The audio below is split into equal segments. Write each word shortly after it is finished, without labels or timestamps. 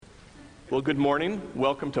Well, good morning.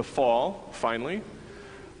 Welcome to fall, finally.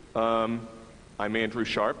 I'm Andrew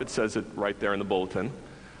Sharp. It says it right there in the bulletin.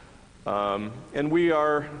 And we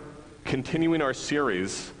are continuing our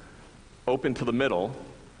series, Open to the Middle,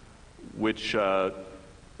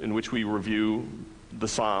 in which we review the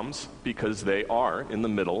Psalms because they are in the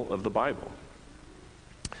middle of the Bible.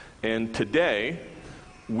 And today,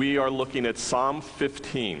 we are looking at Psalm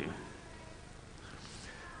 15.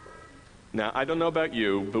 Now, I don't know about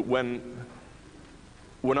you, but when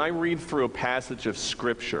I read through a passage of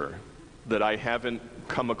Scripture that I haven't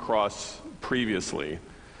come across previously,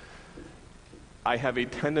 I have a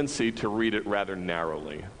tendency to read it rather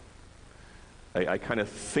narrowly. I kind of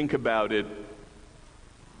think about it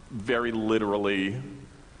very literally.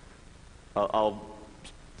 I'll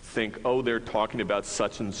think, oh, they're talking about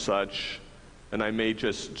such and such, and I may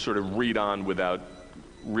just sort of read on without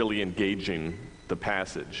really engaging the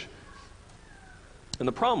passage. And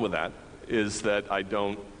the problem with that is that I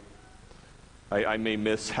may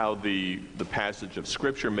miss how the passage of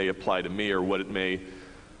Scripture may apply to me or what it may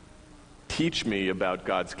teach me about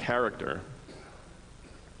God's character.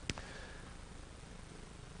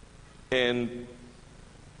 And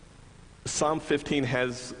Psalm 15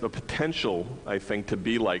 has a potential, I think, to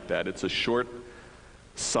be like that. It's a short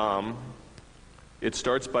psalm. It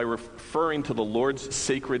starts by referring to the Lord's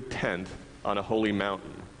sacred tent on a holy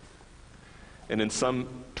mountain. And in some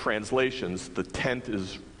translations, the tent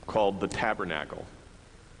is called the tabernacle.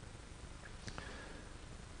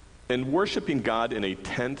 And worshiping God in a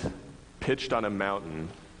tent pitched on a mountain,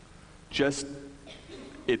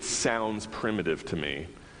 it sounds primitive to me.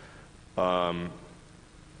 And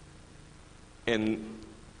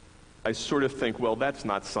I sort of think, well, that's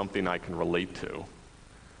not something I can relate to.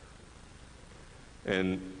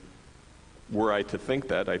 And were I to think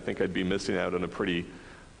that, I think I'd be missing out on a pretty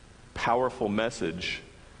powerful message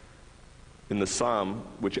in the psalm,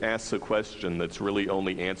 which asks a question that's really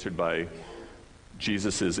only answered by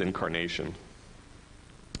Jesus' incarnation.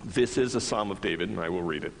 This is a Psalm of David, and I will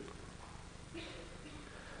read it.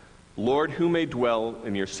 Lord, who may dwell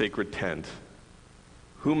in your sacred tent?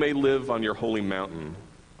 Who may live on your holy mountain?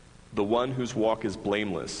 The one whose walk is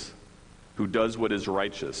blameless, who does what is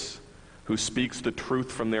righteous, who speaks the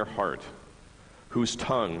truth from their heart, whose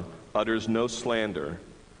tongue utters no slander,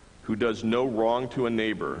 who does no wrong to a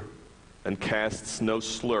neighbor and casts no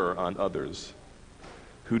slur on others,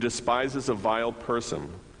 who despises a vile person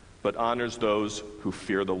but honors those who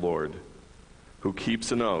fear the Lord, who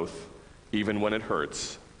keeps an oath even when it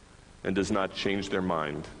hurts and does not change their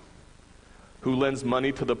mind, who lends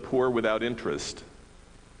money to the poor without interest,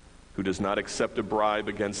 who does not accept a bribe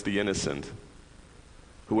against the innocent.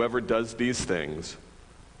 Whoever does these things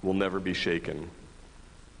will never be shaken.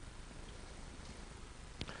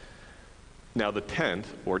 Now, the tent,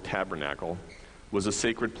 or tabernacle, was a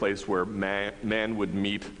sacred place where man would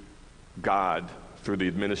meet God through the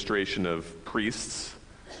administration of priests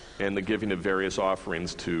and the giving of various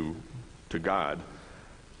offerings to God.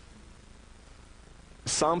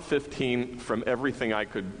 Psalm 15, from everything I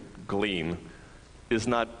could glean, is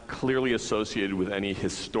not clearly associated with any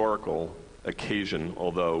historical occasion,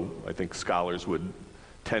 although I think scholars would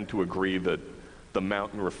tend to agree that the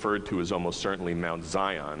mountain referred to is almost certainly Mount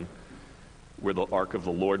Zion, where the Ark of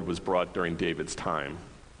the Lord was brought during David's time.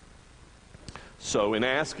 So in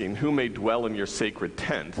asking, who may dwell in your sacred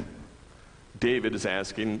tent, David is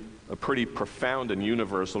asking a pretty profound and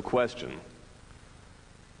universal question.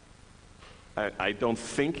 I don't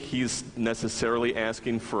think he's necessarily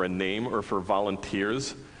asking for a name or for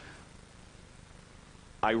volunteers.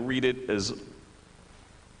 I read it as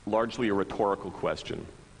largely a rhetorical question.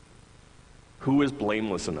 Who is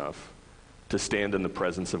blameless enough to stand in the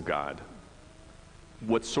presence of God?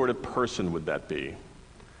 What sort of person would that be?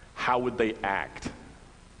 How would they act?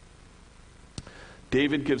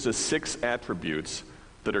 David gives us 6 attributes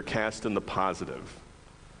that are cast in the positive,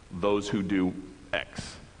 those who do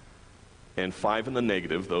X, and 5 in the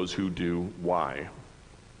negative, those who do Y.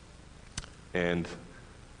 And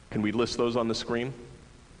can we list those on the screen?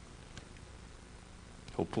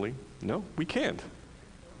 Hopefully. No, we can't.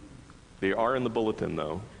 They are in the bulletin,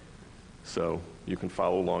 though, so you can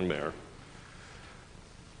follow along there.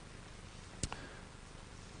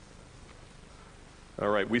 All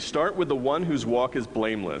right, we start with the one whose walk is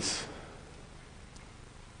blameless.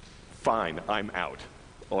 Fine, I'm out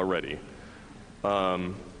already.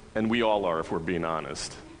 And we all are, if we're being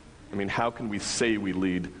honest. I mean, how can we say we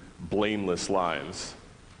lead blameless lives?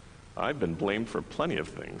 I've been blamed for plenty of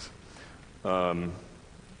things. How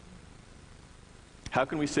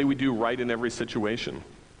can we say we do right in every situation?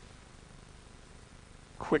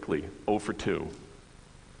 Quickly, 0 for 2.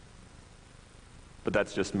 But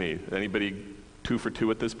that's just me. Anybody 2 for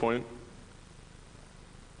 2 at this point?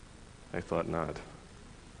 I thought not.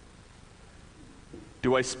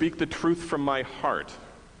 Do I speak the truth from my heart?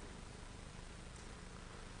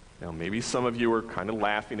 Now, maybe some of you are kind of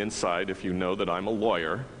laughing inside if you know that I'm a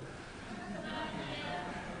lawyer.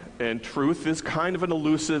 And truth is kind of an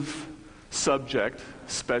elusive subject,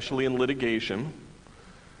 especially in litigation.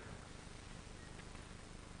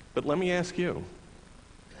 But let me ask you,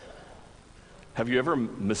 have you ever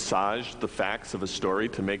massaged the facts of a story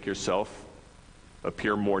to make yourself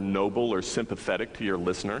appear more noble or sympathetic to your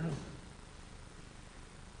listener?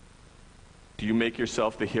 Do you make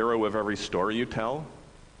yourself the hero of every story you tell?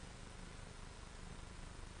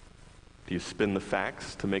 Do you spin the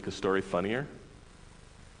facts to make a story funnier?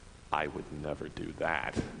 I would never do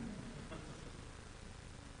that.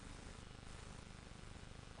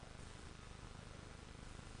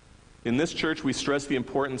 In this church, we stress the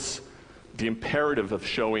imperative of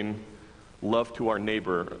showing love to our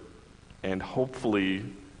neighbor, and hopefully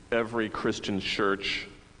every Christian church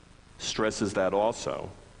stresses that also.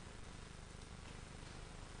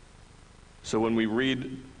 So when we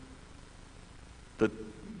read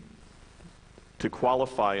to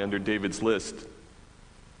qualify under David's list,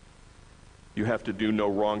 you have to do no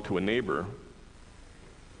wrong to a neighbor.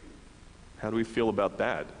 How do we feel about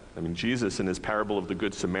that? I mean, Jesus, in his parable of the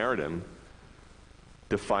Good Samaritan,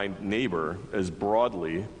 defined neighbor as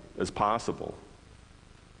broadly as possible.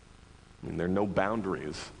 I mean, there are no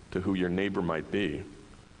boundaries to who your neighbor might be.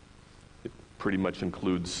 It pretty much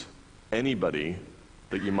includes anybody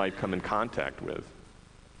that you might come in contact with.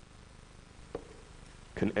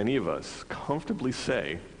 Can any of us comfortably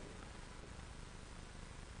say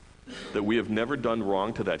that we have never done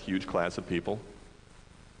wrong to that huge class of people?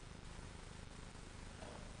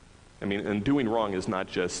 I mean, and doing wrong is not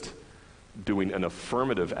just doing an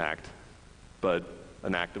affirmative act, but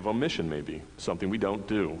an act of omission maybe, something we don't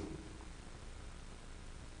do.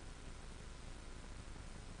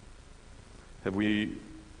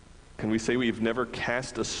 Can we say we've never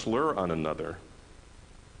cast a slur on another?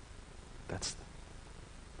 Have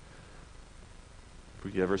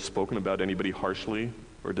we ever spoken about anybody harshly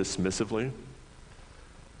or dismissively?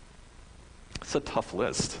 It's a tough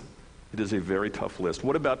list. It is a very tough list.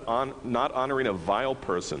 What about not honoring a vile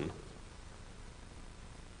person?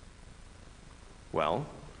 Well,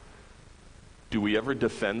 do we ever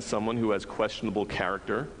defend someone who has questionable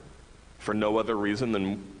character for no other reason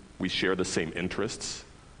than we share the same interests,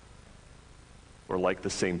 or like the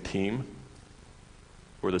same team,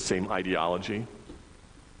 or the same ideology?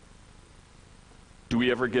 Do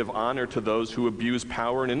we ever give honor to those who abuse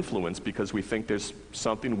power and influence because we think there's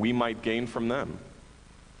something we might gain from them?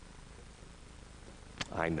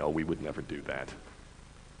 I know we would never do that,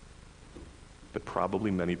 but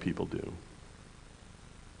probably many people do.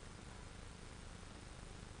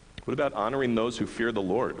 What about honoring those who fear the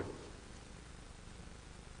Lord?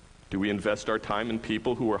 Do we invest our time in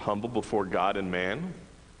people who are humble before God and man?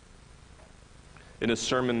 In a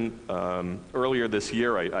sermon earlier this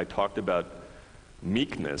year, I talked about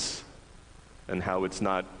meekness and how it's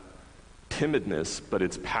not timidness, but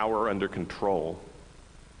it's power under control.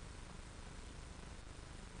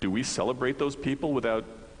 Do we celebrate those people without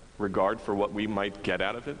regard for what we might get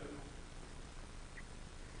out of it?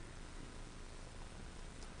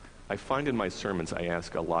 I find in my sermons I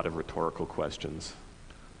ask a lot of rhetorical questions.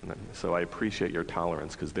 So I appreciate your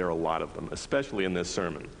tolerance, because there are a lot of them, especially in this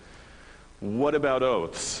sermon. What about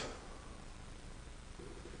oaths?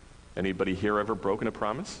 Anybody here ever broken a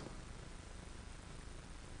promise?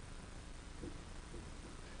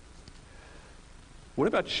 What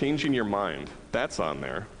about changing your mind? That's on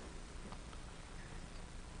there.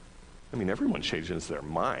 I mean, everyone changes their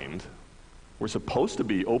mind. We're supposed to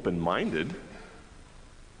be open-minded,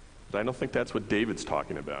 but I don't think that's what David's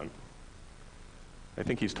talking about. I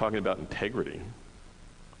think he's talking about integrity,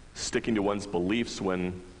 sticking to one's beliefs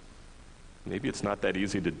when maybe it's not that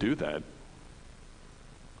easy to do that.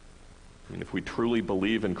 I mean, if we truly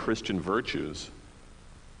believe in Christian virtues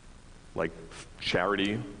like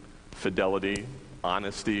charity, fidelity,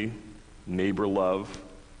 honesty, neighbor love,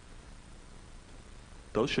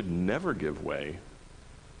 those should never give way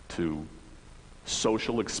to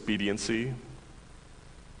social expediency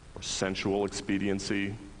or sensual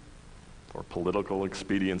expediency or political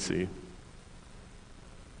expediency.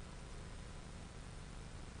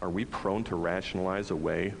 Are we prone to rationalize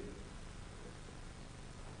away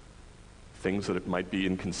things that it might be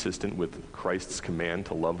inconsistent with Christ's command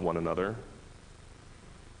to love one another?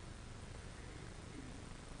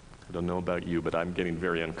 I don't know about you, but I'm getting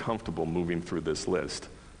very uncomfortable moving through this list,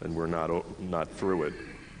 and we're not through it.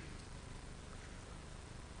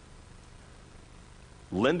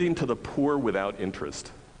 lending to the poor without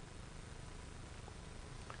interest.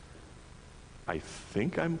 I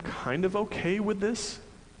think I'm kind of okay with this,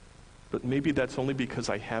 but maybe that's only because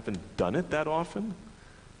I haven't done it that often.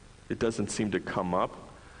 It doesn't seem to come up.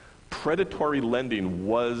 Predatory lending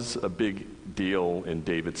was a big deal in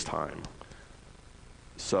David's time.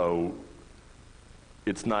 So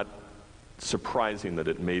it's not surprising that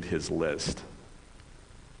it made his list.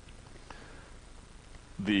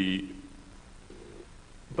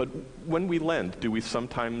 But when we lend, do we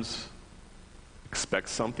sometimes expect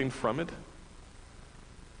something from it?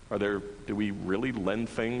 Do we really lend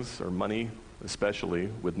things, or money especially,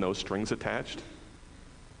 with no strings attached?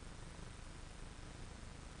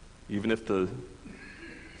 Even if the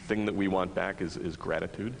thing that we want back is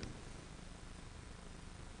gratitude?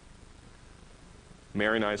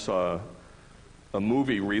 Mary and I saw a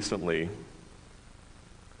movie recently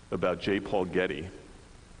about J. Paul Getty,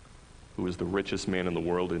 who was the richest man in the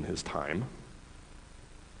world in his time.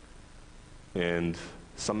 And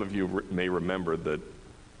some of you may remember that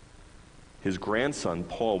his grandson,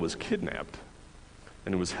 Paul, was kidnapped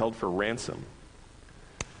and was held for ransom.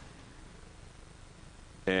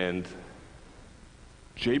 And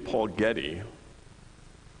J. Paul Getty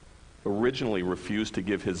originally refused to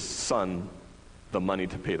give his son the money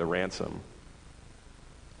to pay the ransom.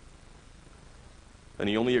 And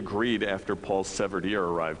he only agreed after Paul's severed ear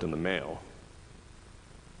arrived in the mail.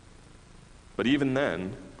 But even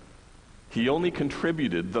then, he only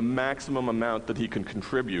contributed the maximum amount that he can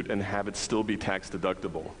contribute and have it still be tax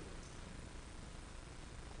deductible.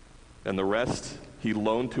 And the rest he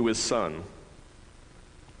loaned to his son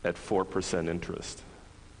at 4% interest.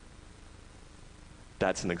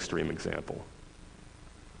 That's an extreme example.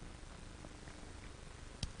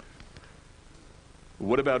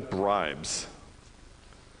 What about bribes?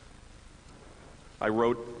 I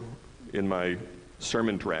wrote in my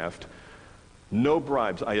sermon draft, no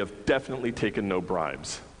bribes. I have definitely taken no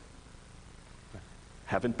bribes.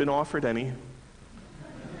 Haven't been offered any.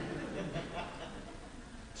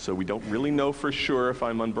 So we don't really know for sure if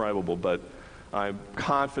I'm unbribable, but I'm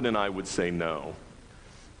confident I would say no.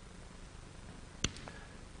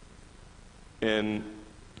 And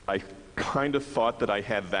I kind of thought that I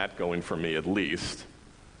had that going for me at least.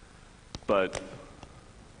 But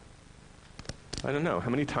I don't know, how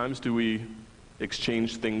many times do we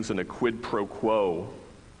exchange things in a quid pro quo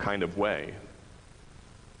kind of way?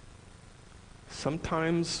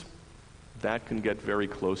 Sometimes that can get very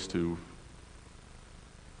close to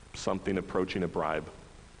something approaching a bribe.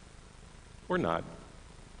 Or not.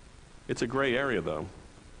 It's a gray area, though.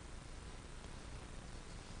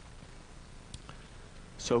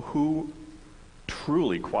 So who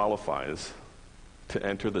truly qualifies to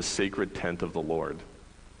enter the sacred tent of the Lord?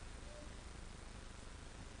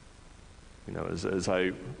 You know, as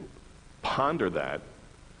I ponder that,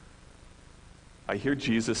 I hear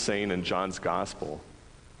Jesus saying in John's Gospel,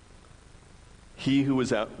 "He who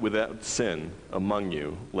is without sin among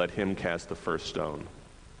you, let him cast the first stone."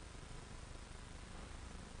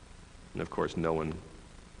 And of course, no one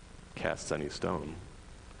casts any stone.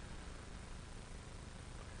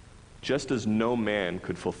 Just as no man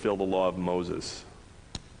could fulfill the law of Moses,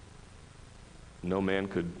 no man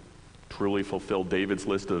could truly fulfill David's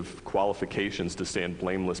list of qualifications to stand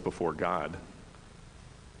blameless before God.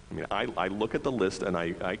 I mean, I look at the list and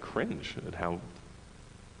I cringe at how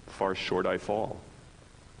far short I fall.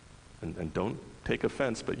 And don't take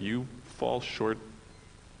offense, but you fall short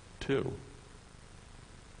too.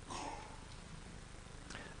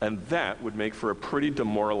 And that would make for a pretty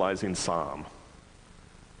demoralizing psalm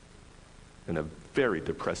and a very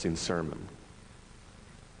depressing sermon.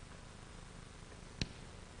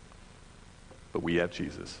 But we have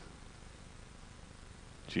Jesus.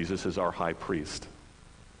 Jesus is our high priest.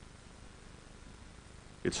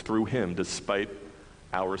 It's through him, despite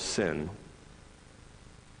our sin,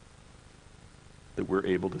 that we're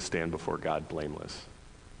able to stand before God blameless.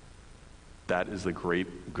 That is the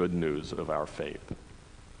great good news of our faith.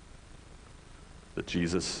 That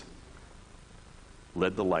Jesus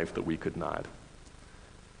led the life that we could not.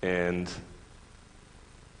 And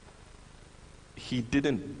he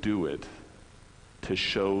didn't do it to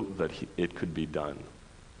show that it could be done.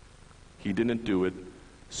 He didn't do it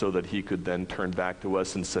so that he could then turn back to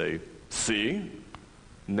us and say, "See,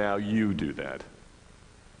 now you do that."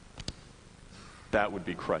 That would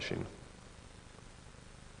be crushing.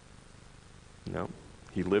 No.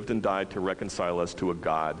 He lived and died to reconcile us to a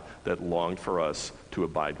God that longed for us to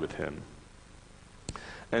abide with him.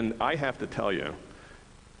 And I have to tell you,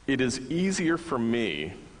 it is easier for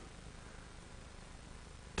me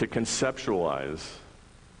to conceptualize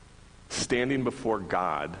standing before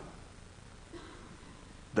God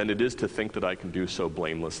than it is to think that I can do so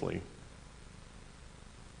blamelessly.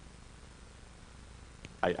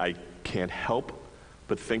 I can't help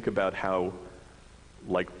but think about how,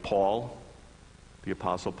 like Paul, the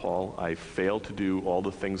Apostle Paul, I fail to do all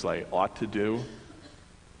the things I ought to do,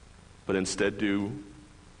 but instead do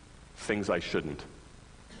things I shouldn't.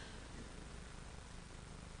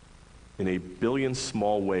 In a billion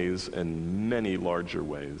small ways and many larger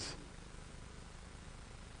ways.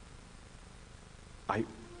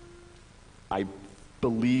 I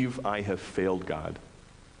believe I have failed God,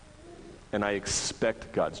 and I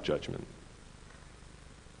expect God's judgment.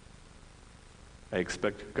 I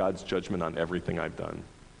expect God's judgment on everything I've done.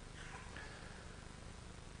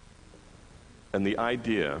 And the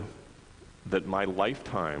idea that my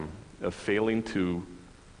lifetime of failing to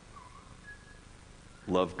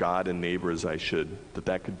love God and neighbor as I should,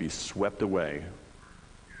 that could be swept away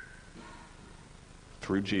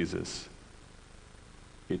through Jesus,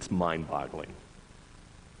 it's mind-boggling.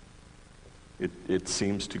 It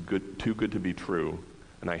seems too good to be true,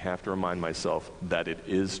 and I have to remind myself that it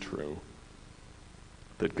is true.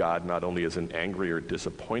 That God not only isn't angry or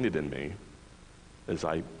disappointed in me, as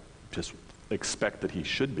I just expect that he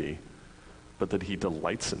should be, but that he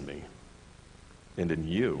delights in me and in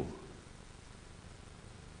you.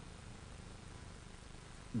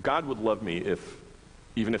 God would love me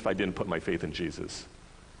even if I didn't put my faith in Jesus,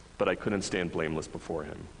 but I couldn't stand blameless before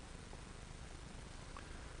him.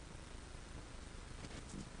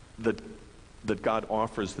 That God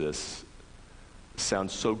offers this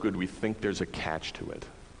sounds so good we think there's a catch to it.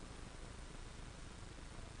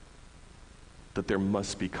 That there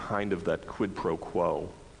must be kind of that quid pro quo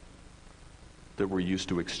that we're used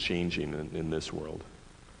to exchanging in this world.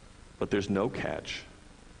 But there's no catch.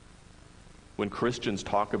 When Christians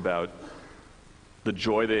talk about the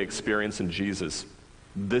joy they experience in Jesus,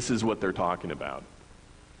 this is what they're talking about.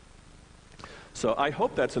 So I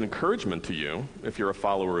hope that's an encouragement to you if you're a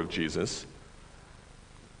follower of Jesus.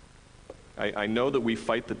 I know that we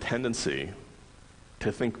fight the tendency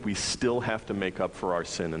to think we still have to make up for our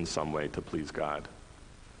sin in some way to please God.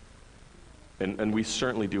 And we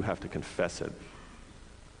certainly do have to confess it.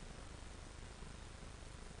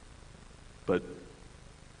 But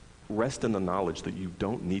rest in the knowledge that you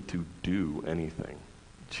don't need to do anything.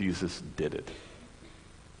 Jesus did it.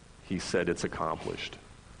 He said it's accomplished.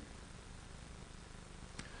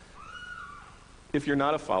 If you're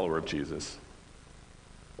not a follower of Jesus,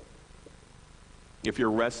 if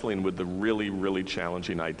you're wrestling with the really, really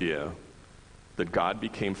challenging idea that God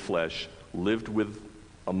became flesh, lived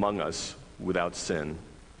among us without sin,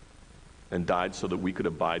 and died so that we could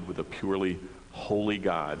abide with a purely holy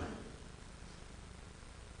God,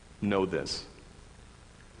 know this.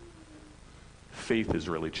 Faith is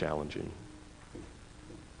really challenging.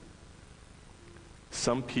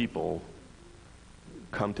 Some people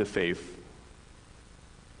come to faith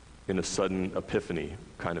in a sudden epiphany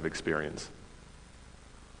kind of experience.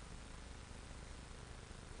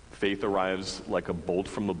 Faith arrives like a bolt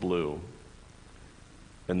from the blue,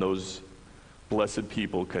 and those blessed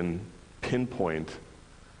people can pinpoint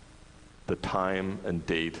the time and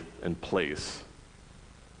date and place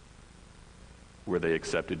where they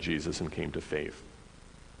accepted Jesus and came to faith.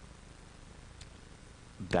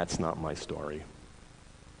 That's not my story.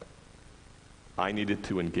 I needed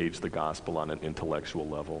to engage the gospel on an intellectual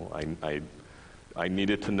level. I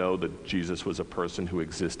needed to know that Jesus was a person who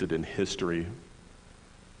existed in history,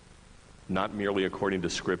 not merely according to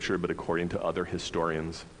Scripture, but according to other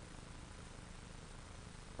historians.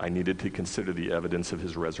 I needed to consider the evidence of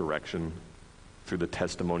his resurrection through the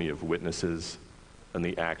testimony of witnesses and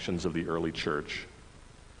the actions of the early church.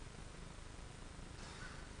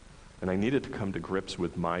 And I needed to come to grips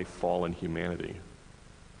with my fallen humanity.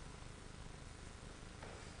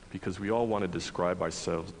 Because we all want to describe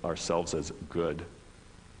ourselves as good.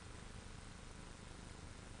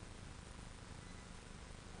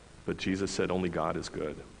 But Jesus said only God is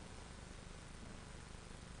good.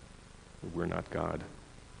 We're not God.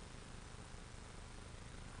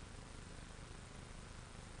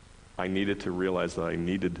 I needed to realize that I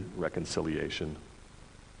needed reconciliation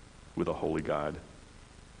with a holy God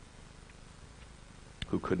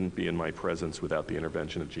who couldn't be in my presence without the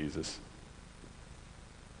intervention of Jesus.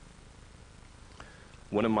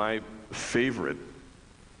 One of my favorite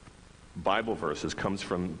Bible verses comes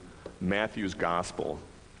from Matthew's Gospel,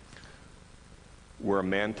 where a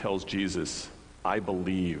man tells Jesus, "I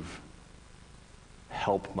believe,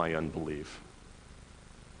 help my unbelief."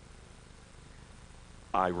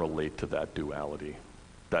 I relate to that duality,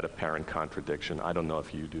 that apparent contradiction. I don't know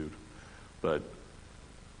if you do, but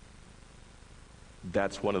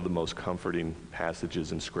That's one of the most comforting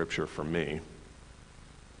passages in Scripture for me,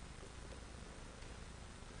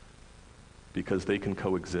 because they can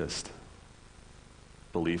coexist,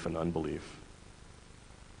 belief and unbelief.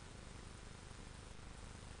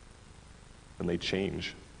 And they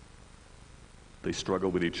change. They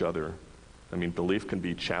struggle with each other. I mean, belief can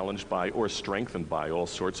be challenged by or strengthened by all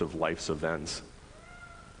sorts of life's events.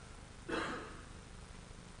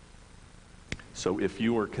 So if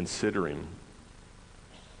you are considering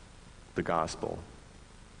the gospel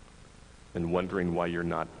and wondering why you're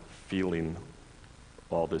not feeling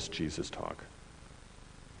all this Jesus talk,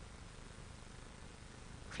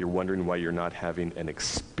 if you're wondering why you're not having an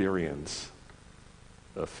experience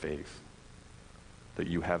of faith, that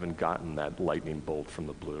you haven't gotten that lightning bolt from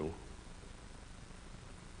the blue,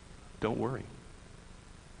 don't worry.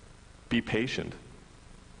 Be patient.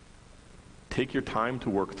 Take your time to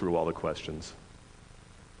work through all the questions.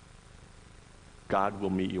 God will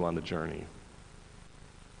meet you on the journey,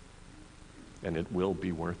 and it will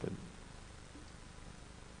be worth it.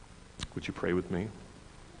 Would you pray with me?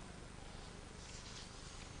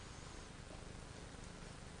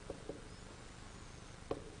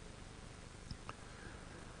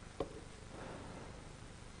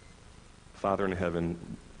 Father in heaven,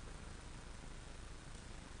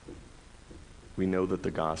 we know that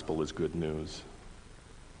the gospel is good news.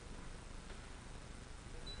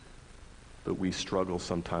 But we struggle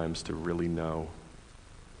sometimes to really know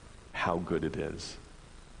how good it is,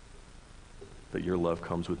 that your love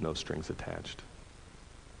comes with no strings attached.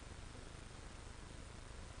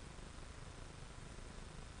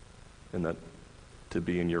 And that to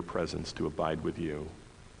be in your presence, to abide with you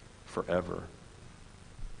forever,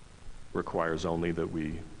 requires only that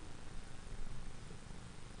we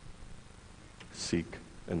seek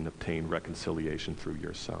and obtain reconciliation through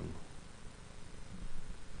your Son.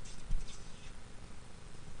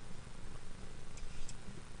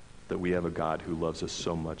 That we have a God who loves us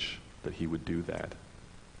so much that he would do that,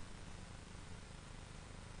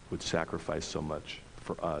 would sacrifice so much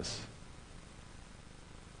for us.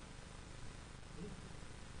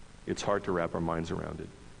 It's hard to wrap our minds around it.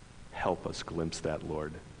 Help us glimpse that,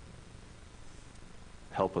 Lord.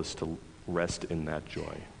 Help us to rest in that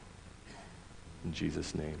joy. In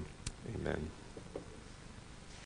Jesus' name, amen.